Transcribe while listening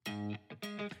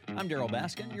I'm Darryl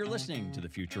Baskin. You're listening to The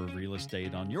Future of Real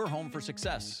Estate on Your Home for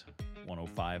Success,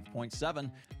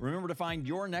 105.7. Remember to find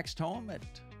your next home at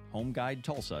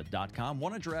HomeGuideTulsa.com.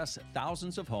 One address,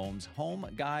 thousands of homes,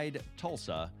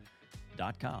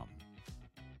 HomeGuideTulsa.com.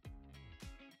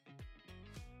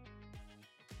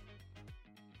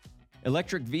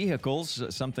 Electric vehicles,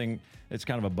 something that's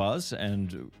kind of a buzz,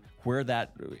 and where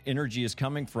that energy is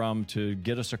coming from to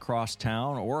get us across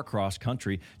town or across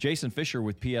country. Jason Fisher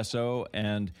with PSO,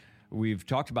 and we've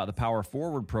talked about the Power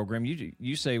Forward program.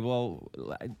 You say, well,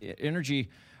 energy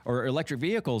or electric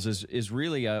vehicles is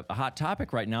really a hot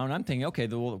topic right now, and I'm thinking, okay,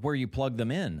 where you plug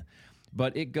them in.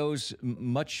 But it goes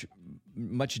much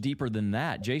deeper than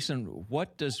that. Jason,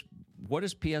 what does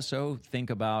PSO think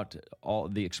about all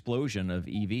the explosion of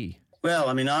EV? Well,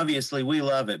 I mean, obviously we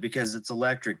love it because it's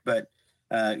electric, but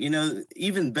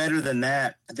even better than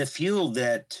that, the fuel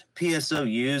that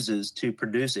PSO uses to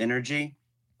produce energy,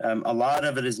 a lot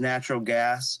of it is natural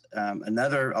gas.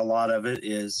 A lot of it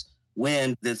is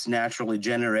wind that's naturally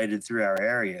generated through our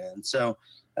area. And so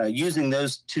using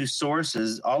those two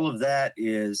sources, all of that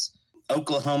is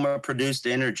Oklahoma produced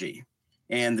energy.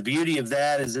 And the beauty of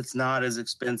that is it's not as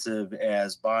expensive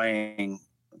as buying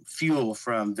fuel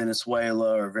from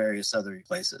Venezuela or various other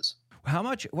places.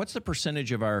 What's the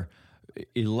percentage of our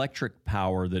electric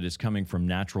power that is coming from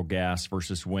natural gas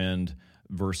versus wind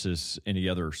versus any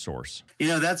other source?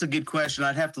 That's a good question.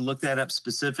 I'd have to look that up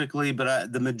specifically,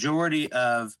 but the majority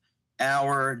of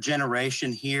our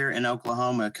generation here in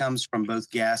Oklahoma comes from both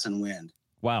gas and wind.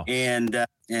 Wow. And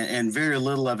very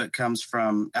little of it comes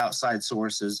from outside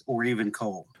sources or even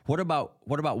coal. What about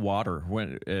water?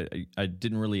 I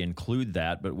didn't really include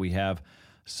that, but we have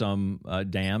some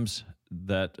dams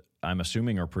that I'm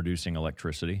assuming are producing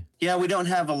electricity. Yeah, we don't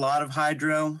have a lot of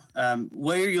hydro.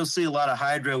 Where you'll see a lot of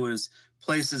hydro is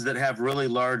places that have really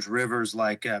large rivers,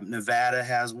 like Nevada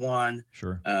has one.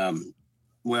 Sure.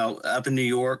 Up in New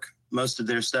York, most of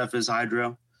their stuff is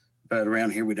hydro. But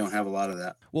around here, we don't have a lot of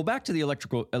that. Well, back to the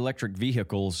electric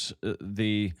vehicles,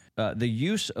 the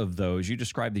use of those, you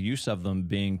described the use of them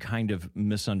being kind of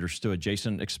misunderstood.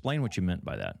 Jason, explain what you meant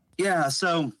by that. Yeah,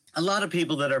 so a lot of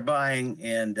people that are buying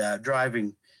and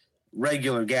driving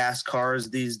regular gas cars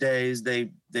these days, they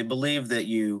believe that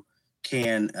you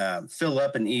can fill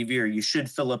up an EV, or you should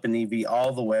fill up an EV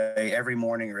all the way every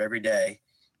morning or every day.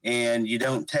 And you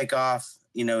don't take off,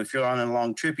 if you're on a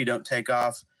long trip, you don't take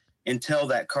off until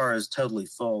that car is totally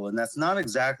full. And that's not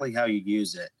exactly how you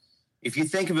use it. If you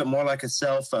think of it more like a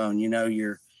cell phone,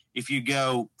 if you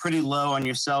go pretty low on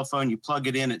your cell phone, you plug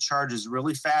it in, it charges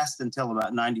really fast until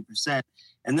about 90%,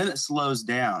 and then it slows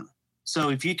down. So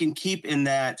if you can keep in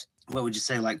that, what would you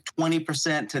say, like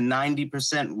 20% to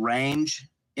 90% range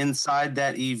inside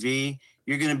that EV,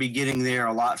 you're going to be getting there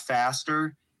a lot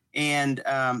faster. And,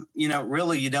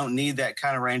 really, you don't need that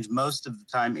kind of range most of the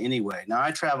time anyway. Now, I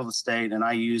travel the state and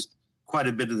I use quite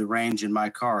a bit of the range in my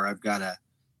car. I've got a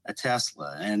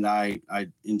Tesla and I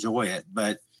enjoy it.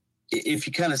 But if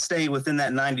you kind of stay within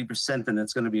that 90%, then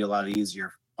it's going to be a lot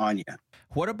easier on you.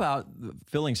 What about the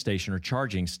filling station or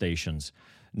charging stations?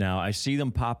 Now, I see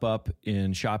them pop up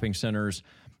in shopping centers.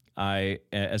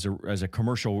 As a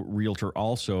commercial realtor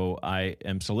also, I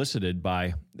am solicited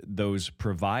by those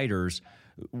providers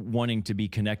wanting to be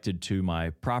connected to my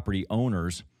property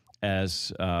owners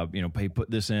as, hey, put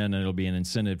this in and it'll be an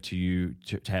incentive to you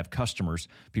to have customers.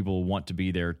 People want to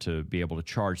be there to be able to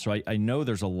charge. So I know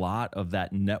there's a lot of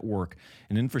that network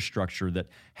and infrastructure that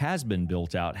has been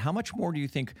built out. How much more do you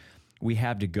think we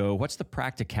have to go? What's the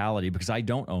practicality? Because I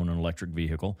don't own an electric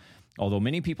vehicle. Although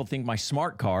many people think my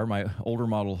smart car, my older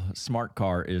model smart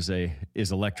car, is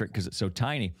electric because it's so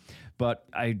tiny. But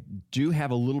I do have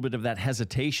a little bit of that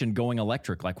hesitation going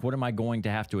electric. Like, what am I going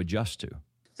to have to adjust to?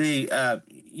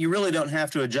 You really don't have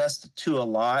to adjust to a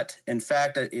lot. In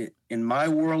fact, in my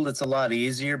world, it's a lot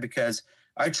easier because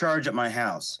I charge at my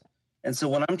house. And so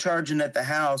when I'm charging at the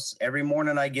house, every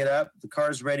morning I get up, the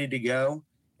car's ready to go,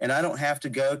 and I don't have to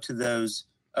go to those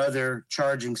other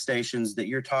charging stations that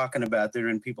you're talking about that are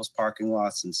in people's parking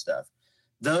lots and stuff.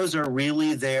 Those are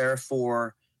really there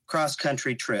for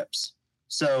cross-country trips.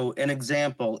 So an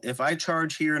example, if I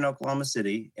charge here in Oklahoma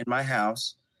City in my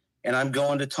house and I'm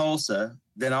going to Tulsa,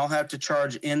 then I'll have to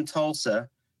charge in Tulsa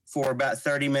for about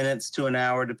 30 minutes to an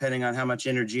hour, depending on how much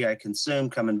energy I consume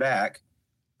coming back.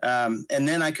 And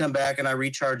then I come back and I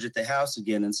recharge at the house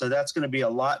again. And so that's going to be a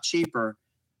lot cheaper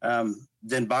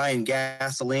than buying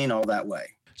gasoline all that way.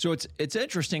 So it's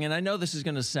interesting, and I know this is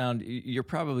going to sound, you're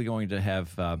probably going to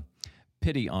have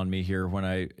pity on me here when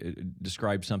I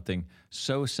describe something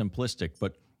so simplistic,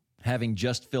 but having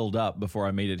just filled up before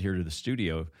I made it here to the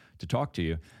studio to talk to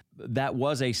you, that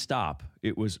was a stop.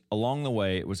 It was along the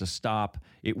way. It was a stop.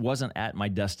 It wasn't at my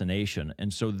destination.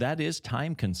 And so that is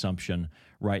time consumption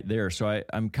right there. So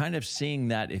I'm kind of seeing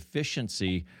that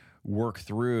efficiency work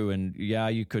through. And yeah,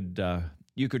 you could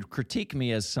critique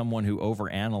me as someone who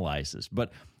overanalyzes,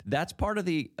 but that's part of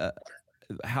the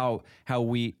how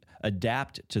we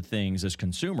adapt to things as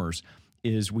consumers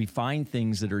is we find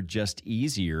things that are just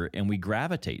easier and we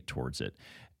gravitate towards it.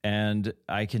 And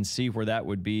I can see where that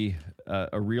would be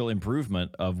a real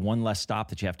improvement of one less stop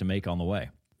that you have to make on the way.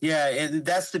 Yeah, and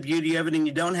that's the beauty of it. And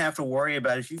you don't have to worry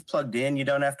about it. If you've plugged in, you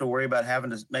don't have to worry about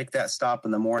having to make that stop in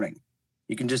the morning.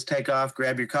 You can just take off,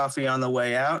 grab your coffee on the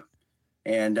way out,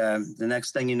 and the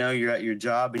next thing you know, you're at your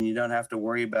job and you don't have to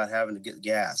worry about having to get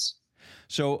gas.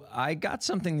 So I got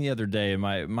something the other day.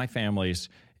 My family's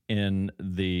in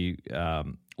the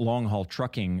long haul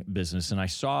trucking business, and I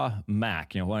saw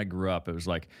Mack. When I grew up, it was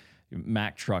like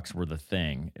Mack trucks were the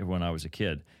thing when I was a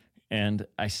kid. And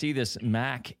I see this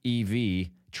Mack EV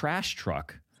trash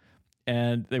truck,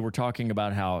 and they were talking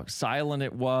about how silent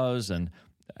it was and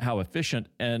how efficient.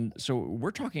 And so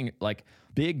we're talking like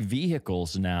big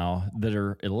vehicles now that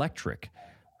are electric.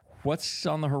 What's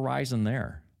on the horizon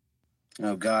there?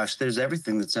 Oh, gosh, there's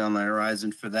everything that's on the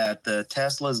horizon for that. The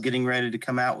Tesla is getting ready to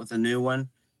come out with a new one.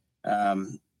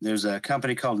 There's a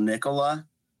company called Nikola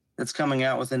that's coming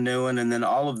out with a new one. And then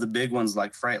all of the big ones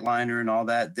like Freightliner and all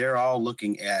that, they're all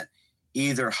looking at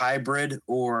either hybrid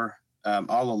or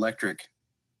all electric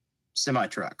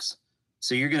semi-trucks.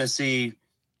 So you're going to see,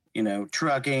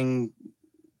 trucking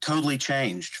totally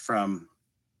changed from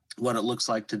what it looks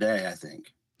like today, I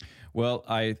think. Well,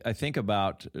 I think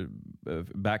about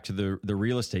back to the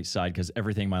real estate side, because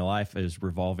everything in my life is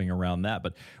revolving around that.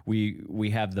 But we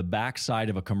have the backside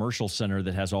of a commercial center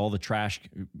that has all the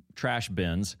trash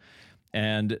bins.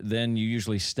 And then you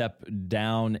usually step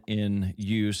down in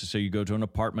use. So you go to an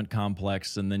apartment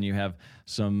complex, and then you have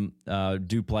some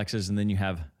duplexes, and then you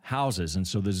have houses. And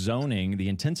so the zoning, the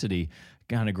intensity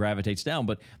kind of gravitates down.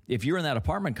 But if you're in that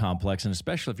apartment complex, and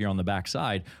especially if you're on the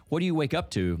backside, what do you wake up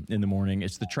to in the morning?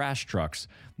 It's the trash trucks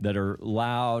that are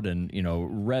loud and,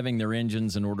 revving their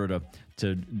engines in order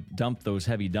to dump those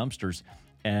heavy dumpsters.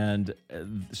 And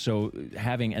so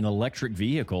having an electric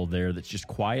vehicle there that's just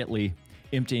quietly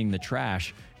emptying the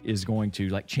trash is going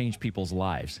to change people's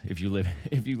lives if you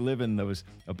live in those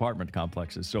apartment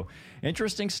complexes. So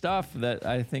interesting stuff that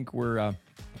I think we're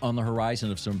on the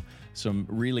horizon of some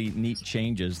really neat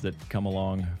changes that come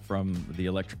along from the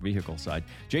electric vehicle side.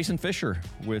 Jason Fisher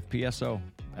with PSO.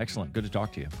 Excellent. Good to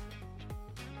talk to you.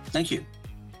 Thank you.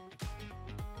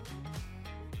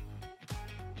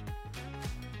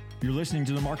 You're listening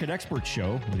to the Market Experts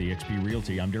Show with eXp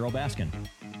Realty. I'm Darryl Baskin.